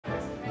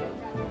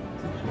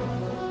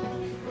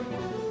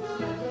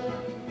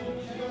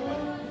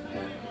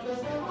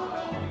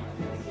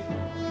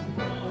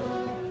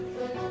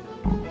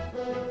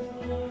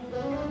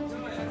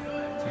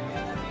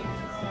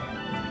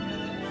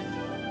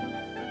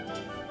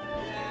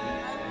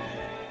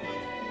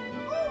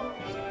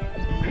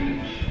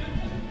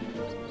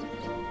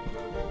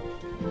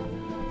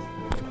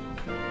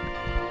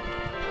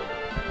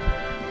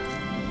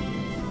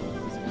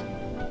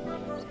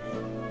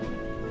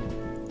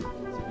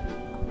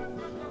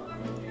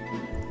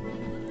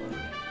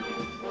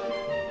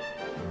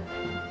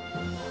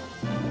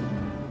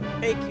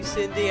Thank you,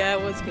 Cindy. I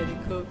was getting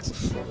cooked.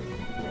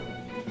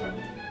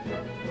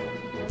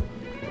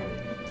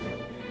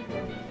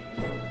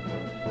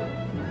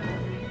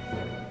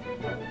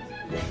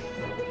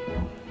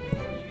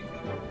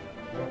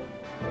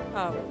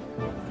 Oh.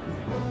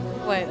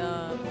 Wait,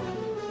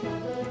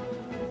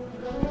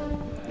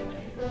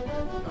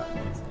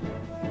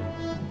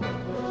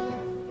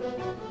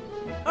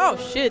 oh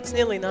shit, it's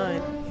nearly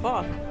 9.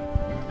 Fuck.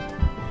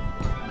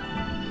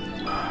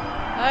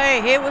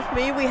 Hey, here with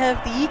me we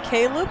have the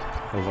Caleb.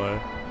 Hello.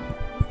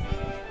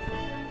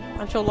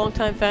 I'm sure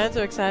longtime fans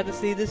are excited to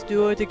see this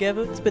duo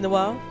together. It's been a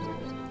while.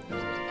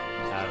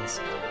 Has.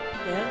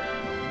 Yeah.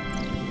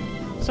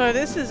 So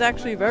this is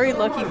actually very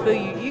lucky for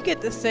you. You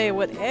get to say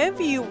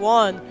whatever you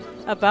want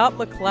about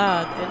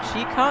McCloud, and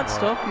she can't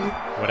stop you.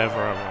 Whatever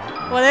I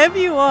want. Whatever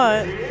you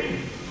want.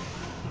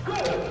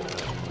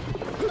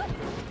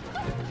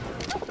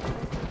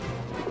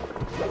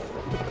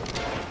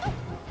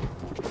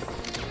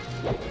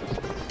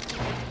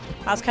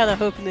 I was kind of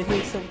hoping to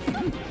hear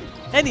something.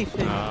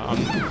 Anything.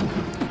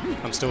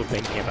 I'm still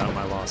thinking about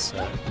my last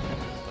set.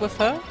 With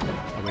her?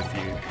 With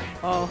you.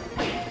 Oh.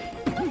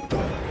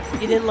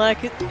 You didn't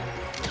like it?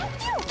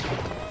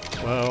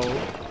 Well,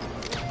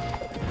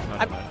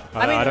 I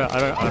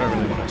don't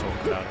really want to talk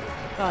about it.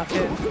 Oh,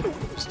 okay.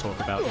 Just talk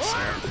about the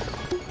set.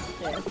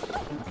 Yeah.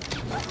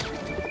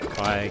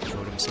 Kai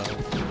killed himself.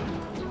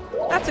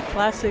 That's a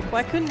classic.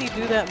 Why couldn't he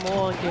do that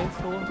more on Game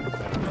 4?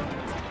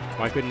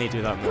 Why couldn't he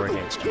do that more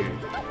against you?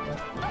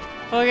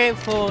 Well, Game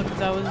 4,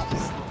 because I was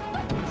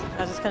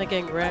just kind of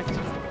getting wrecked.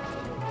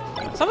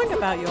 Something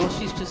about y'all,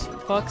 she's just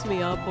fucks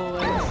me up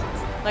always.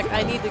 Like,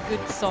 I need a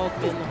good solid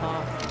minute and a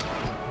half.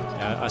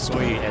 Yeah, I saw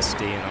you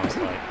SD and I was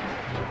like...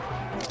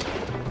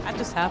 That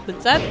just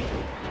happens. I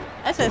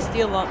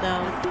SSD a lot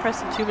now,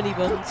 pressing too many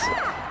buttons.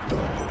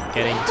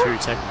 Getting too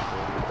technical.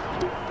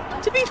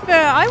 To be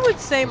fair, I would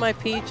say my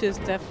Peach is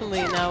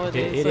definitely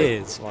nowadays. It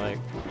is, like,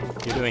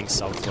 you're doing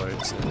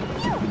self-loads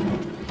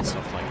and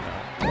stuff like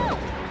that.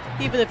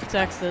 Even if it's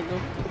accidental.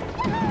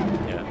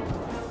 Yeah.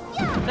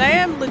 But I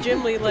am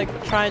legitimately, like,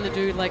 trying to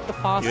do, like, the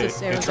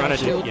fastest arrows on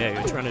shield. Yeah,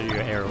 you're trying to do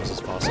your arrows as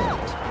fast as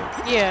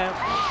possible. Yeah.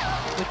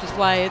 Which is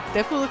why it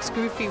definitely looks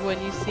goofy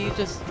when you see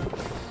just,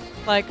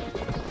 like,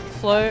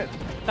 float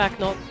back,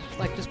 not,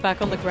 like, just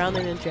back on the ground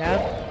and then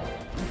jab.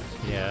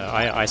 Yeah,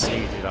 I see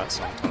you do that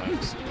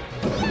sometimes.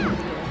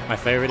 My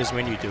favorite is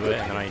when you do it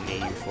and then I knee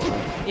you for it.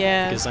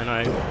 Yeah. Because then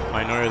I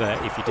know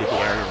that if you did the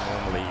aerial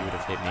normally, you would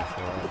have hit me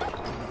for it.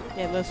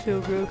 Yeah, it must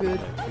feel real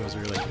good. It feels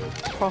really good.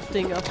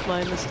 Profiting off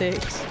my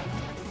mistakes.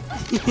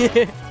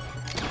 Yeah,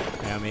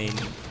 I mean,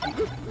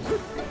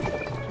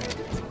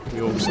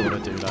 we all sort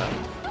of do that.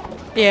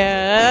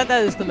 Yeah,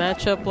 that is the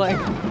matchup, like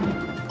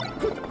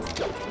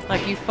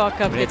you fuck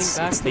up getting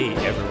back. It's the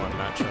everyone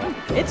matchup.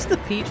 It's the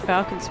Peach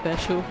Falcon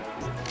special.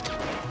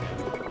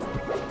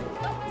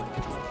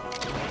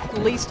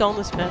 At least on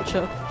this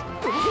matchup.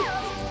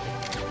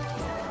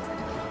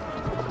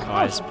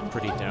 Kai's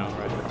pretty down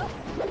right now.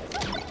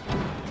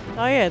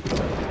 Oh yeah.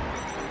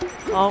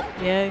 Oh,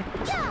 yeah.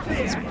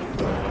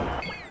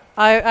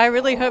 I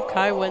really hope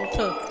Kai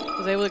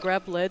was able to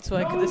grab lead so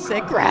I could have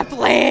said grab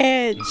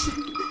lead!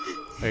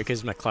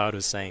 Because McCloud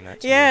was saying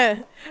that too. Yeah.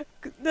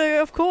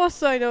 No, of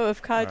course I know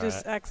if Kai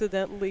just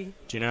accidentally...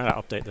 Do you know how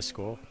to update the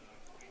score?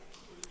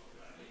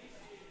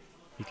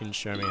 You can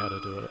show me how to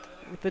do it.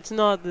 If it's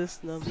not this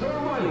number,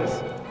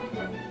 please.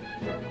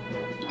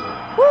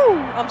 Woo!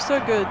 I'm so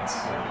good.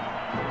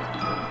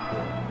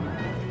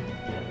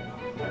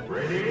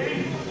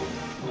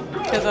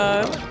 Because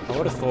I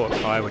would have thought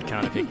Kai would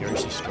counter pick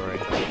Yoshi's story.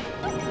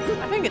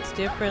 I think it's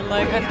different.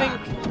 Like, I think...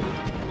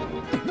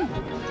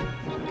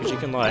 Because you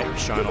can, like,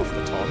 shine off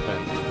the top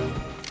and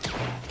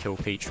kill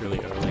Peach really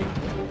early.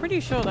 I'm pretty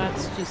sure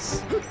that's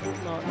just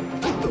not...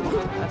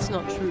 That's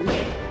not true.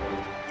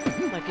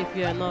 Like, if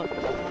you're not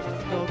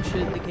dog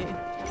shit in the game.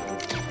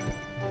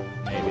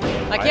 Maybe.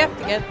 Like, you have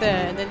to get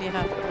there, and then you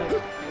have to,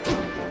 like...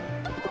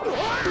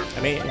 I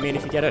mean,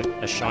 if you get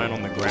a shine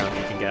on the ground,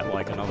 you can get,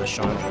 like, another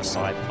shine on the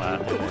side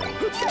plat, and then...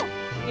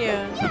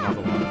 Yeah.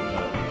 Another one,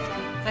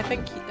 I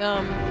think,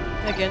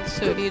 against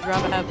her, he'd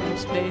rather have more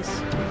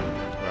space.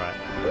 Right.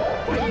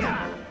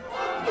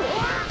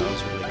 That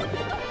was really good.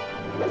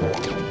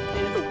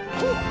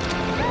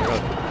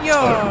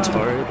 Yeah.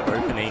 Toad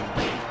opening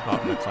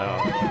up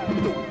McCloud.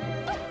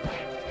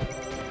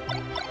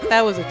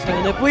 That was a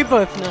turnip. We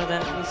both know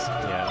that was.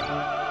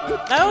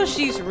 Yeah. Now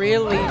she's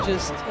really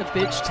just a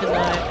bitch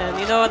tonight, and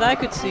you know what? I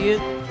could see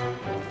it.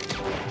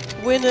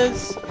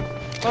 Winners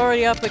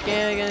already up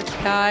again against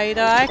Kai. You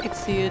know, I could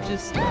see it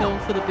just going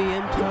for the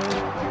BM Toad.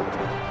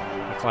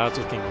 McCloud's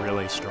looking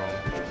really strong.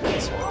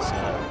 That's what's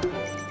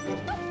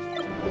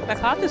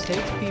McCloud just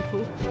hates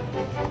people.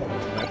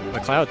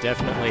 McCloud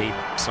definitely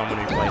someone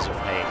who plays with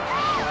hate.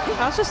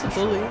 I was just a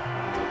bully.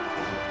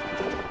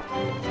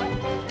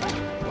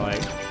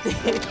 Like,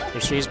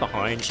 if she's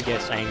behind, she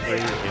gets angry.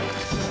 And,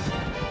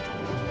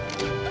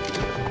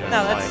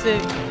 no, that's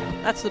like, sick.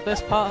 That's the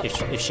best part.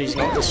 If she's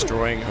not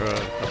destroying her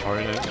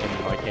opponent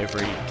in like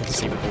every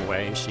conceivable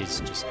way,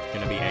 she's just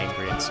gonna be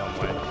angry in some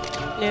way.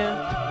 Yeah.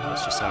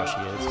 That's just how she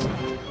is.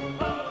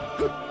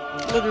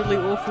 Literally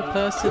awful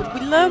person. We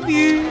love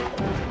you!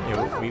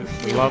 Yeah, we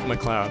love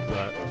McCloud,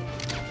 but...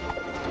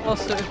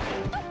 Also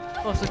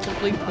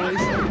complete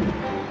poison.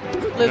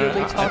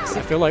 Literally toxic.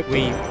 I feel like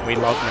we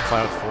love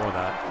McCloud for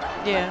that.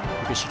 Yeah.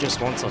 Because she just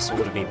wants us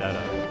all to be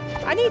better.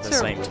 I need at the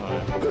same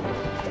time.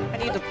 I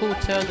need to pull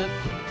turnip,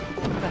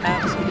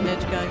 perhaps in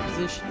edge guy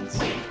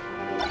positions.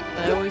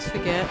 I always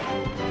forget.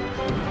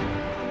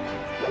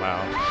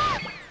 Wow.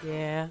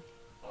 Yeah.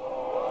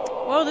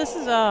 Well, this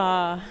is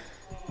It's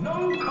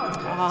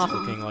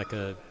looking like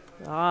a...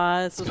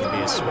 it's gonna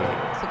be a sweep.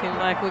 It's looking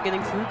like we're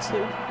getting food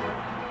soon.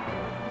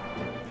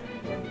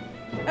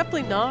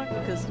 Definitely not,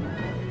 because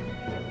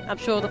I'm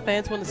sure the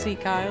fans want to see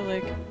Kyle,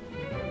 like,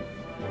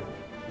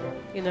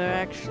 you know,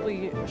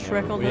 actually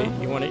Shrek on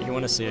them. You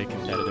want to see a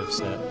competitive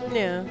set.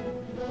 Yeah.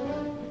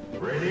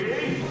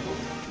 Ready?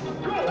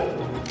 Go!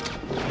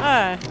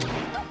 Alright.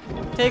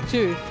 Take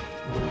two.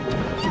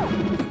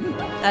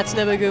 That's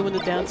never good when the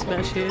down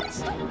smash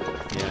hits.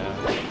 Yeah.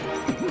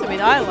 I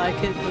mean, I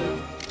like it, but...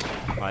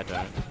 I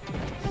don't.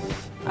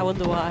 I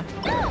wonder why.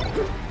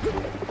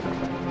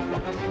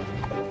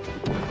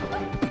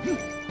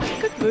 It's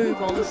a good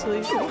move, honestly.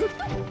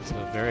 It's a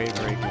very,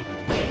 very good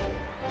move.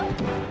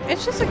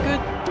 It's just a good...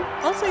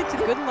 Honestly, it's a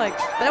good, like...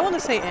 I don't want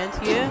to say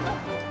anti-air,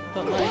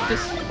 but like,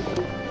 just...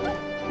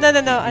 No,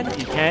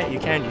 You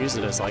can use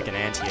it as like an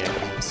anti-air,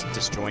 it's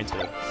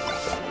disjointed.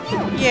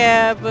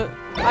 Yeah, but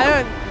I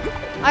don't...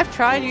 I've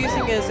tried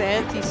using it as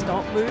an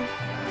anti-stomp move,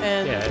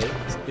 and... Yeah,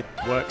 it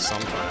works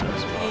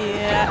sometimes.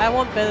 Yeah, I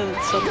want better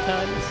than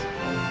sometimes.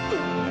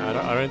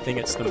 Yeah, I don't think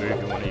it's the move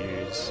you want to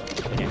use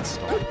against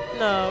stomp.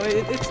 No,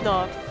 it's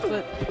not,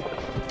 but...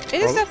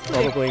 It is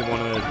definitely... Probably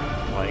want to,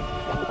 like,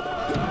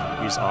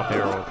 use up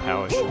air or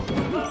power shield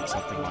or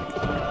something like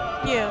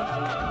that.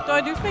 Yeah. So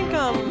I do think,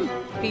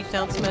 Peach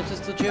down smash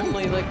is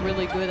legitimately, like,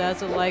 really good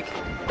as a, like,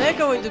 they're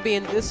going to be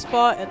in this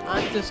spot, and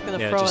I'm just gonna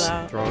throw it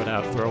out. Throw it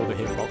out, throw all the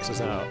hitboxes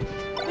out.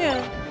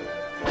 Yeah.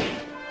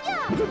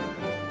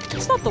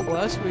 It's not the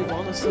worst move,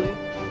 honestly.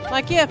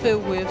 Like, yeah, if it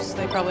whiffs,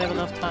 they probably have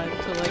enough time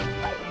to, like,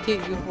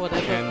 hit you with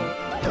whatever.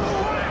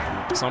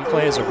 And some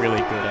players are really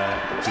good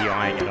at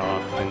DIing it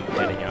up and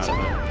getting out of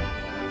it.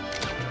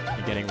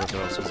 You're getting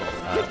reversals off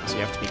that, so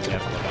you have to be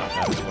careful about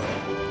that as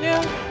well.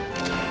 Yeah.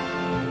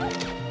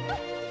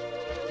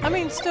 I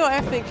mean, still,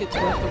 I think it's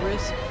worth the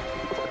risk.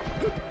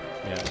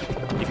 Yeah.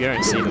 If you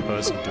don't see the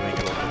person doing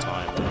it all the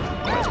time, then you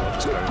might as well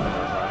just go for it,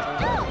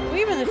 right? Well,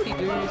 even if you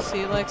do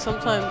see, like,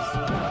 sometimes...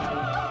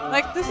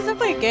 Like, this is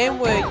definitely a game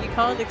where you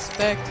can't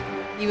expect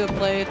either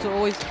player to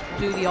always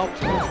do the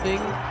optimal thing.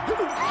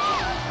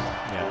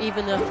 Yeah.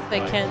 Even if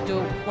they can't do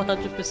it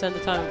 100% of the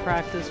time in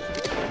practice.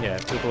 Yeah,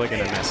 people are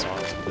gonna mess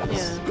up.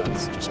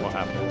 That's just what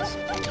happens.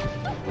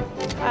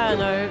 I don't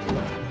know.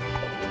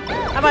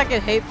 I might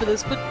get hate for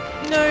this, but,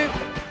 you know,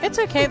 it's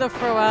okay to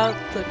throw out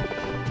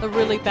the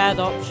really bad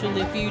option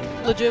if you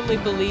legitimately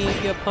believe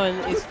your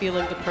opponent is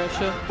feeling the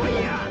pressure.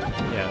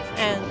 Yeah, for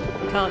and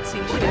can't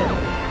see shit.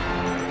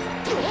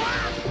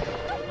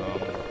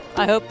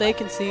 I hope they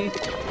can see.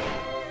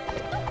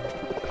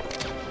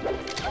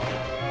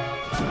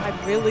 I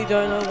really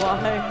don't know why.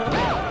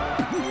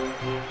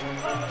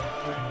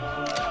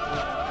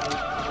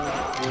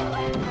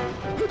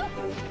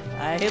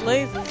 I hit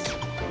lasers.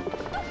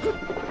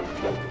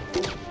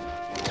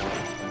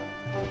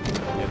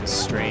 Yeah, the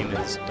stream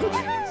is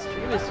dying.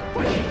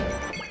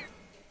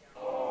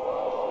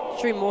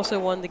 Stream also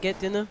wanted to get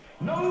dinner.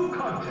 No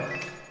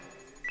contest.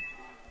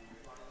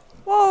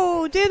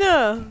 Whoa,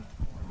 dinner!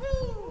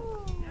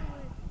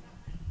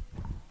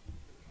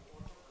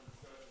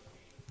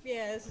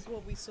 Yeah, this is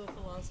what we saw for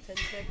the last 10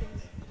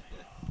 seconds.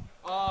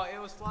 Oh, it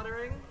was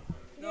fluttering?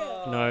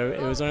 Yeah. No,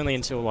 it was only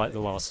until like the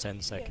last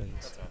 10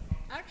 seconds.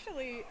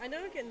 Actually, I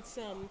know against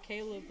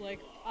Caleb,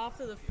 like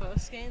after the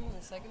first game and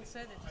the second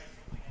set,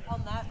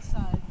 on that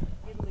side,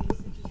 at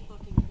least it just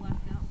fucking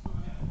blacked out for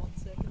like 1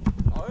 second.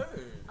 Oh!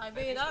 I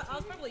mean, I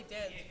was probably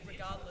dead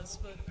regardless,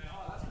 but...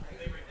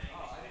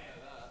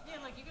 Yeah,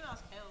 like you can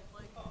ask Caleb,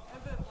 like, I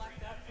got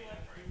blacked out for like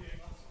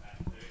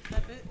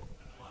that bit.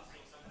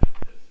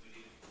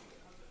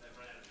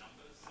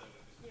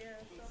 Yeah,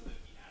 so,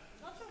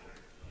 not sure.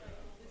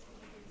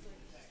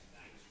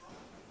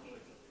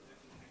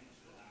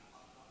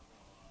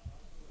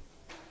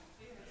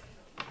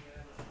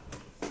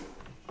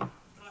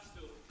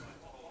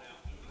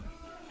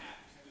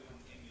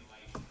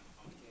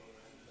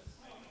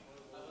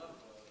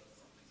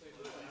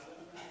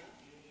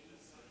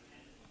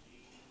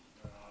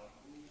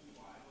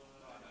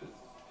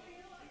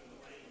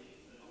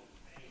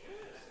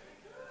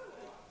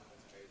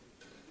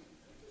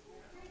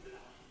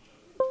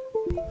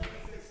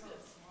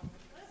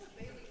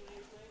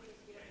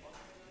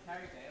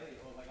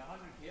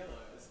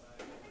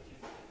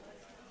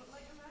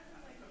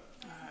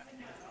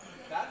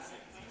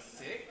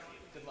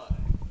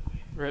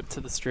 Rip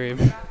to the stream.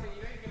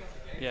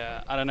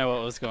 Yeah, I don't know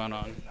what was going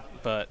on,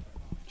 but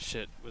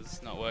shit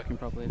was not working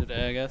properly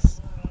today, I guess.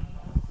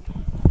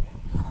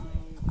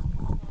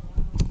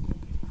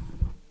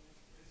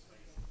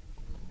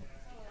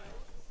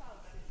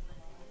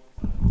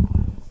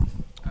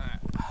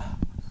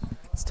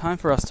 It's time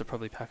for us to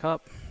probably pack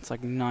up. It's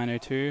like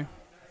 9:02.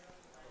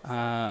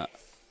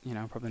 You know,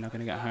 I'm probably not going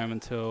to get home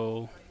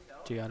until,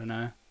 gee, I don't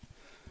know.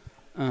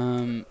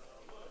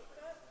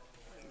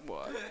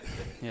 What?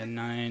 Yeah,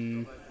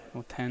 9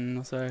 or 10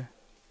 or so.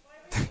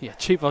 Yeah,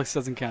 cheap box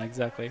doesn't count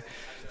exactly.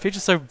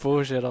 Feature's so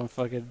bullshit on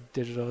fucking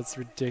digital. It's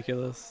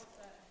ridiculous.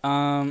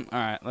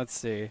 Alright, let's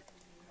see.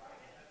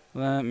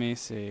 Let me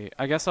see.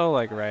 I guess I'll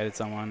like raid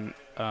someone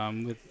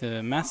with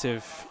the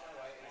massive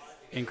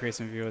increase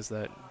in viewers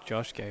that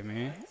Josh gave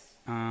me.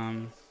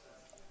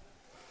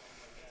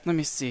 Let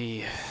me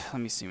see.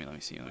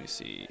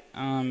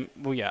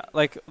 Well, yeah,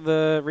 like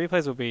the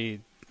replays will be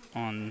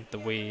on the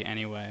Wii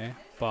anyway,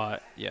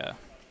 but yeah,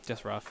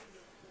 just rough.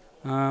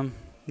 Yeah,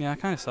 I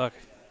kind of suck,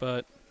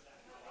 but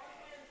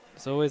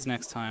there's always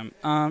next time.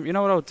 You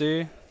know what I'll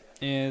do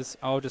is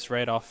I'll just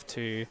raid off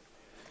to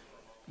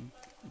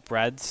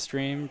Brad's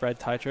stream, Brad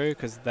Titro,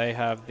 because they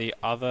have the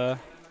other.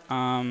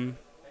 Well,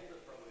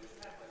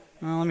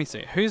 let me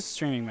see. Who's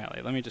streaming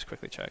Melee? Let me just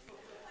quickly check.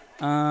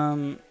 Let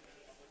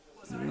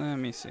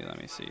me see.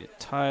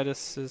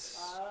 Titus is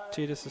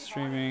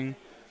streaming.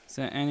 Is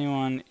there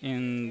anyone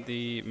in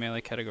the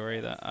Melee category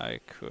that I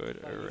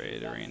could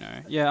raid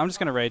Areno? Yeah, I'm just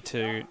going to raid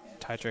to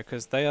Titro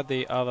because they are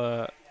the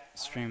other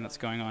stream that's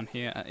going on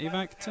here at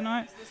EVAC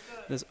tonight.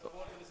 There's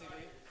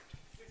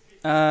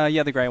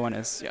yeah, the grey one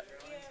is. Yeah.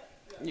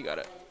 You got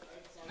it.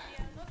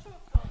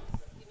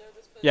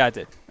 Yeah, I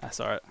did. I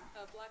saw it.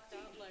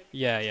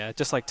 Yeah,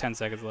 just like 10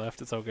 seconds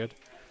left. It's all good.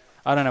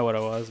 I don't know what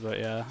it was, but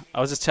yeah. I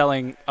was just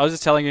telling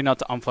you not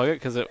to unplug it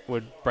because it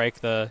would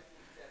break the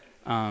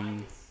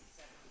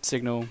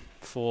signal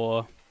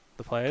for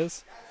the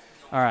players.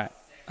 Alright.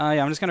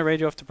 Yeah, I'm just going to raid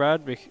you off to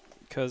Brad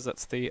because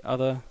that's the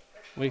other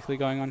weekly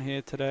going on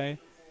here today.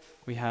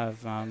 We have,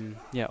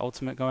 yeah,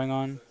 Ultimate going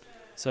on.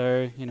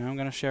 So, you know, I'm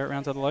going to share it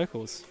around to the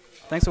locals.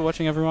 Thanks for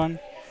watching, everyone.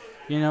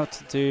 You know what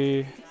to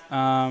do.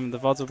 The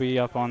VODs will be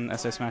up on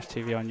SO Smash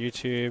TV on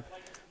YouTube.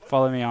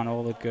 Follow me on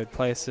all the good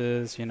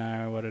places. You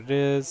know what it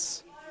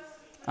is.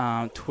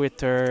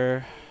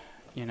 Twitter.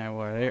 You know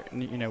where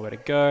to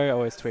go. I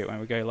always tweet when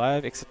we go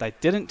live, except I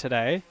didn't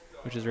today,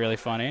 which is really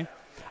funny.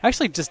 I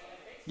just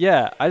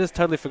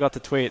totally forgot to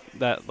tweet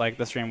that like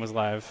the stream was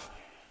live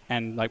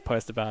and like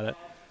post about it.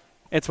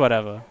 It's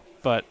whatever,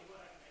 but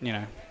you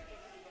know,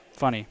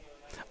 funny.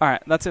 All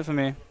right, that's it for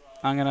me.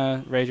 I'm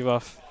gonna raid you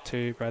off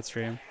to Brad's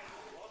stream,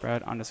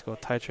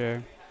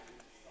 Brad_Taicho,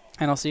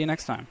 and I'll see you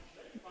next time.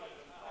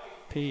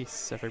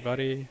 Peace,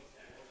 everybody.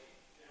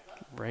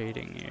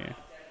 Raiding you.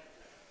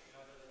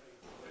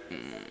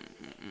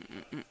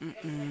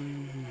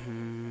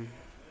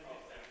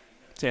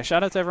 So yeah,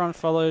 shout out to everyone who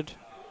followed.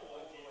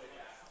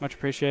 Much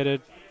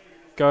appreciated.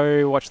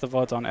 Go watch the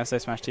VODs on SO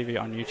Smash TV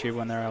on YouTube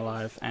when they're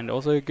live, and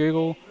also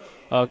Google,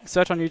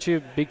 search on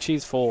YouTube Big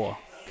Cheese 4,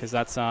 because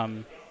that's that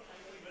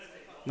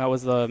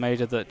was the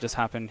major that just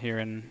happened here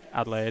in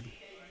Adelaide,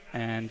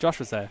 and Josh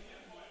was there,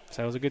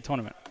 so it was a good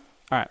tournament.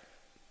 All right,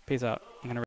 peace out. I'm gonna